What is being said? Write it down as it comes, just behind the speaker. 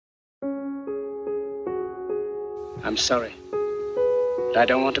I'm sorry, but I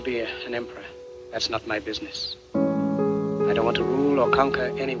don't want to be an emperor. That's not my business. I don't want to rule or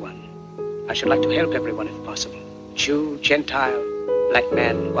conquer anyone. I should like to help everyone if possible. Jew, Gentile, black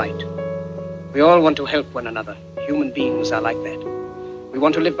man, white. We all want to help one another. Human beings are like that. We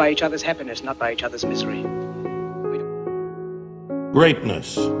want to live by each other's happiness, not by each other's misery.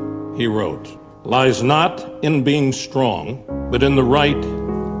 Greatness, he wrote, lies not in being strong, but in the right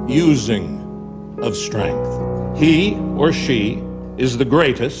using of strength. He or she is the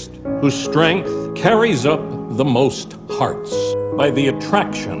greatest whose strength carries up the most hearts by the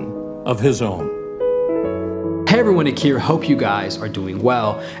attraction of his own. Hey everyone, Nikhil, hope you guys are doing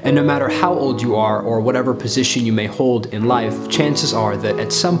well, and no matter how old you are or whatever position you may hold in life, chances are that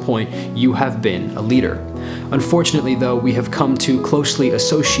at some point you have been a leader. Unfortunately though, we have come to closely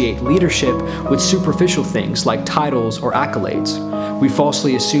associate leadership with superficial things like titles or accolades. We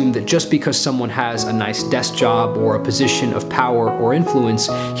falsely assume that just because someone has a nice desk job or a position of power or influence,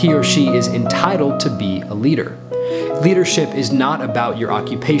 he or she is entitled to be a leader. Leadership is not about your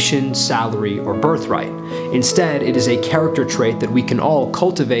occupation, salary, or birthright. Instead, it is a character trait that we can all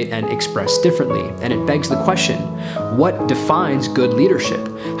cultivate and express differently, and it begs the question, what defines good leadership?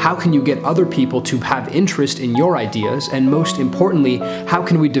 How can you get other people to have interest in your ideas, and most importantly, how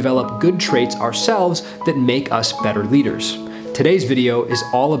can we develop good traits ourselves that make us better leaders? Today's video is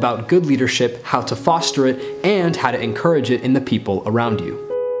all about good leadership, how to foster it, and how to encourage it in the people around you.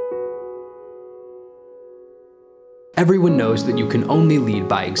 Everyone knows that you can only lead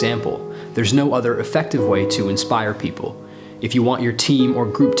by example. There's no other effective way to inspire people. If you want your team or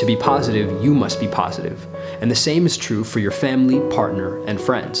group to be positive, you must be positive. And the same is true for your family, partner, and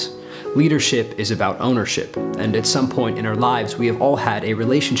friends. Leadership is about ownership, and at some point in our lives we have all had a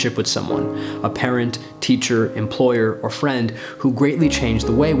relationship with someone, a parent, teacher, employer, or friend who greatly changed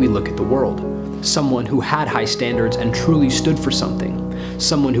the way we look at the world. Someone who had high standards and truly stood for something.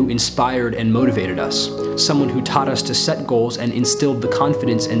 Someone who inspired and motivated us. Someone who taught us to set goals and instilled the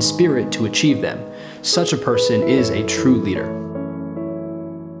confidence and spirit to achieve them. Such a person is a true leader.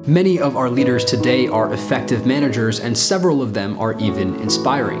 Many of our leaders today are effective managers, and several of them are even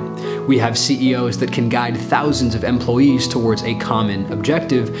inspiring. We have CEOs that can guide thousands of employees towards a common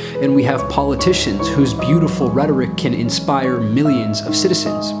objective, and we have politicians whose beautiful rhetoric can inspire millions of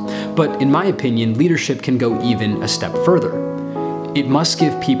citizens. But in my opinion, leadership can go even a step further. It must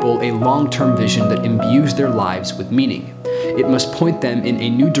give people a long-term vision that imbues their lives with meaning. It must point them in a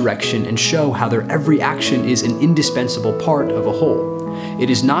new direction and show how their every action is an indispensable part of a whole. It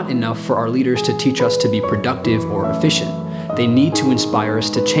is not enough for our leaders to teach us to be productive or efficient. They need to inspire us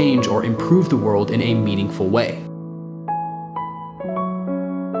to change or improve the world in a meaningful way.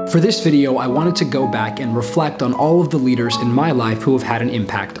 For this video, I wanted to go back and reflect on all of the leaders in my life who have had an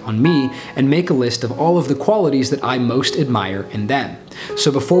impact on me and make a list of all of the qualities that I most admire in them.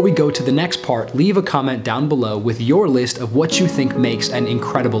 So before we go to the next part, leave a comment down below with your list of what you think makes an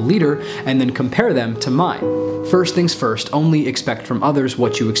incredible leader and then compare them to mine. First things first, only expect from others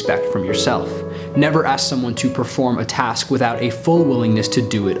what you expect from yourself. Never ask someone to perform a task without a full willingness to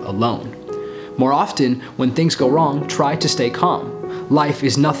do it alone. More often, when things go wrong, try to stay calm. Life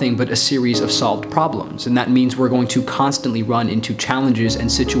is nothing but a series of solved problems, and that means we're going to constantly run into challenges and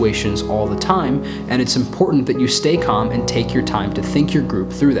situations all the time, and it's important that you stay calm and take your time to think your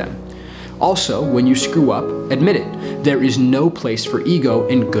group through them. Also, when you screw up, admit it. There is no place for ego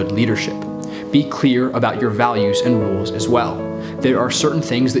in good leadership. Be clear about your values and rules as well. There are certain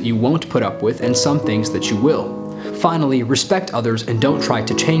things that you won't put up with and some things that you will. Finally, respect others and don't try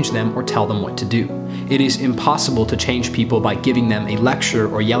to change them or tell them what to do. It is impossible to change people by giving them a lecture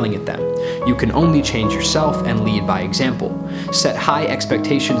or yelling at them. You can only change yourself and lead by example. Set high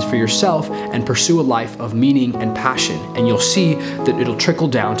expectations for yourself and pursue a life of meaning and passion, and you'll see that it'll trickle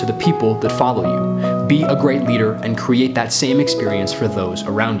down to the people that follow you. Be a great leader and create that same experience for those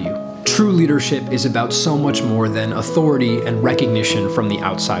around you. True leadership is about so much more than authority and recognition from the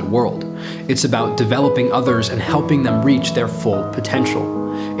outside world. It's about developing others and helping them reach their full potential.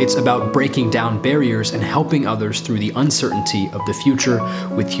 It's about breaking down barriers and helping others through the uncertainty of the future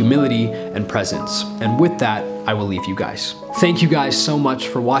with humility and presence. And with that, I will leave you guys. Thank you guys so much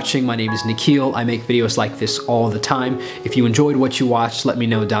for watching. My name is Nikhil. I make videos like this all the time. If you enjoyed what you watched, let me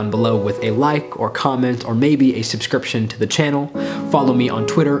know down below with a like or comment or maybe a subscription to the channel. Follow me on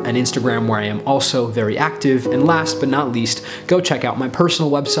Twitter and Instagram, where I am also very active. And last but not least, go check out my personal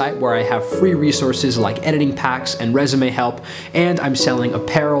website where I have free resources like editing packs and resume help, and I'm selling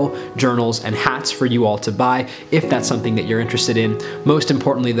apparel, journals, and hats for you all to buy if that's something that you're interested in. Most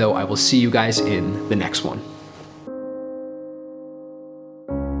importantly though, I will see you guys in the next one.